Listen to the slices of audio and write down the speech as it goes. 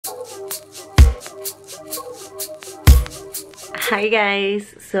Hi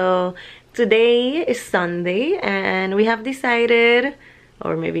guys, so today is Sunday and we have decided,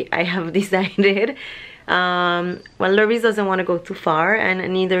 or maybe I have decided, well, Loris doesn't want to go too far and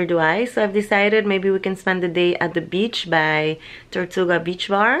neither do I, so I've decided maybe we can spend the day at the beach by Tortuga Beach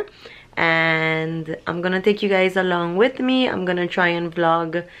Bar, and I'm gonna take you guys along with me. I'm gonna try and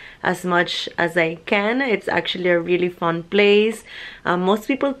vlog as much as I can. It's actually a really fun place. Most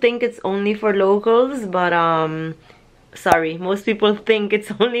people think it's only for locals, but sorry, most people think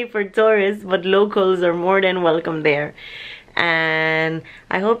it's only for tourists, but locals are more than welcome there. And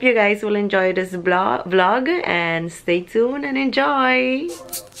I hope you guys will enjoy this vlog and stay tuned and enjoy.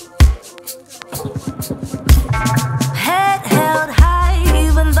 Head held high,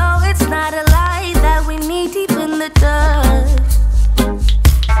 even though it's not a lie that we need deep in the dust.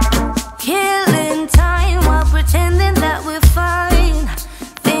 Killing time while pretending that we're fine,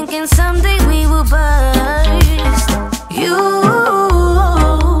 thinking someday we will burst. You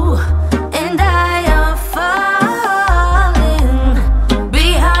and I are falling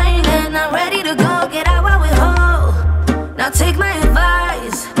behind, and I'm ready to go get out while we're whole. Now take my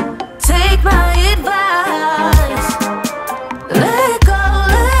advice, take my advice. Let go,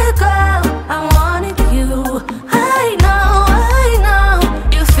 I wanted you. I know,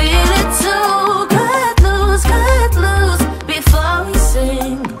 you feel it too. Cut loose, before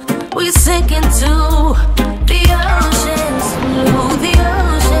we sink into the oceans, the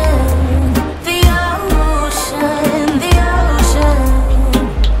ocean, the ocean, the ocean.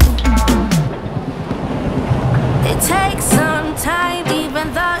 It takes some time,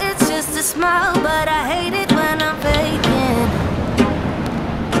 even though it's just a smile, but I hate it when I'm faking.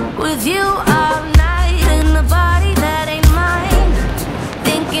 With you all night in a body that ain't mine,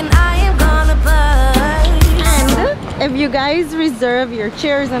 thinking I am gonna burst. And if you guys reserve your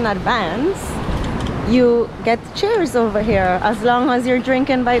chairs in advance, you get chairs over here as long as you're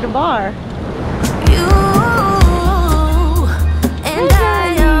drinking by the bar. You and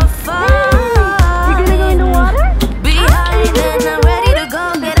I are falling. You gonna go in the water? Behind, and I'm ready to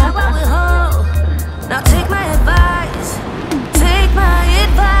go get out while we're whole. Now take my advice, take my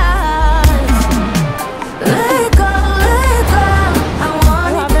advice. Let go, I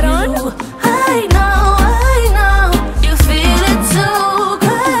want it you. I know, you feel it too.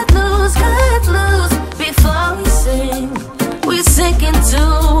 Cut loose, before we sink into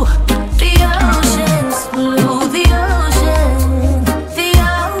the oceans, blue, the ocean, the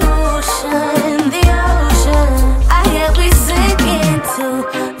ocean, the ocean. I hear we sink into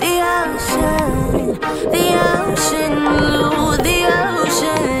the ocean, blue, the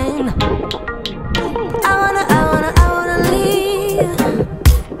ocean. I wanna leave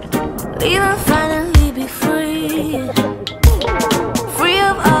and finally be free, free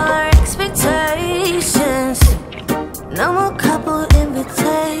of all our expectations. No more couple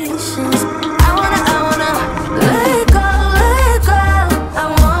invitations. I wanna let go. I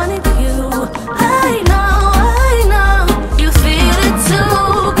wanted you. I know, you feel it too.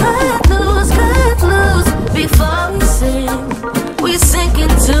 Cut loose, before we sink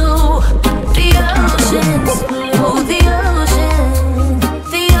into the oceans, blue, the ocean,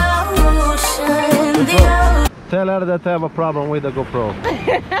 the ocean, the ocean. Tell her that I have a problem with the GoPro.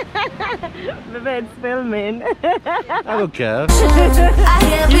 Baby, it's filming. I don't care. I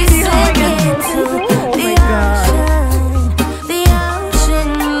hear we sink into the ocean, the ocean,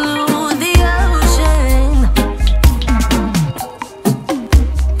 blue, the ocean.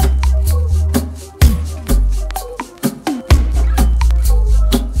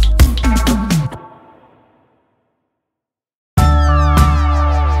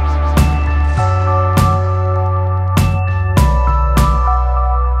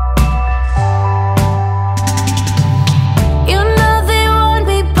 You know they want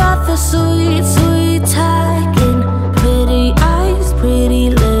me, but the sweet talking, pretty eyes, pretty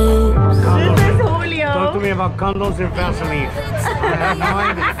lips. This is Julio. Talk to me about condoms and Vaseline.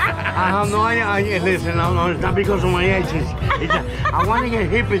 I have no idea. Listen, no, it's not because of my age. I want to get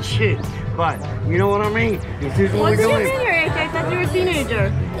hip and shit, but you know what I mean? This is what we're doing. Your age? I thought you were a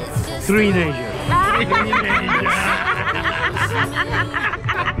teenager. Teenager.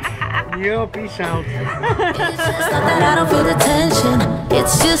 Yo, peace out. It's just not that I don't feel the tension.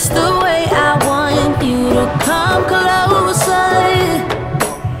 It's just the way I want you to come closer.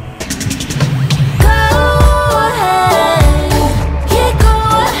 Go ahead, yeah, go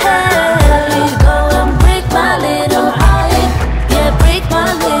ahead. Go and break my little heart. Yeah, break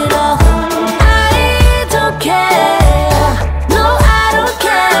my little heart. I don't care. No, I don't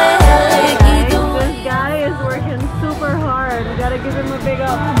care. This guy is working super hard. We gotta give him a big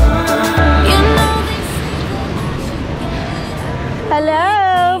up. You know this.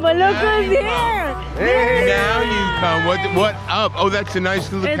 Hello, but look who's here. Hey, now you come. What up? Oh, that's a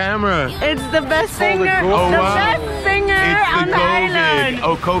nice little camera. It's the best singer, Oh, the wow. best singer It's on the the island.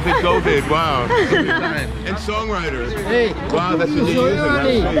 COVID. Oh, COVID. Wow. And songwriter. Hey. Wow, that's what you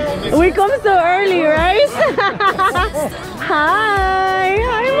use. We come so early, right? Hi,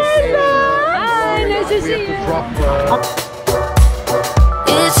 Martha. Hi, nice to see you.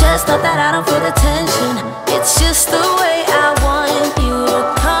 It's just not that I don't feel the tension. It's just the way I want you to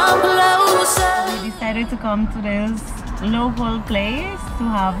come closer. We decided to come to this local place to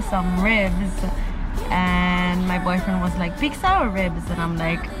have some ribs, and my boyfriend was like, pick sour ribs, and I'm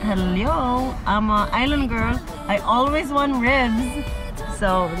like, hello, I'm an island girl, I always want ribs.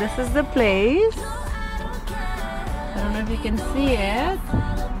 So this is the place. I don't know if you can see it,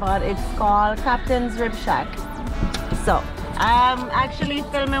 but it's called Captain's Rib Shack. So I'm actually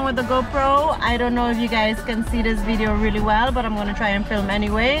filming with the GoPro. I don't know if you guys can see this video really well, but I'm gonna try and film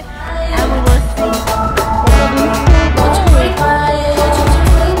anyway, and we will see. Would you break my, would you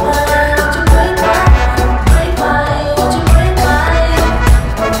break my, would you break my, break my, would you break my?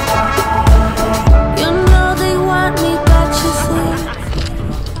 You know they want me, but you see.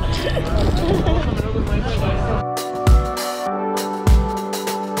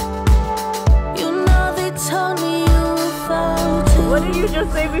 You know they told me you felt it. What did you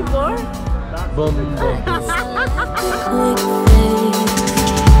just say before? Quick fix.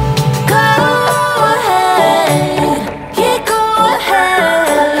 Go ahead.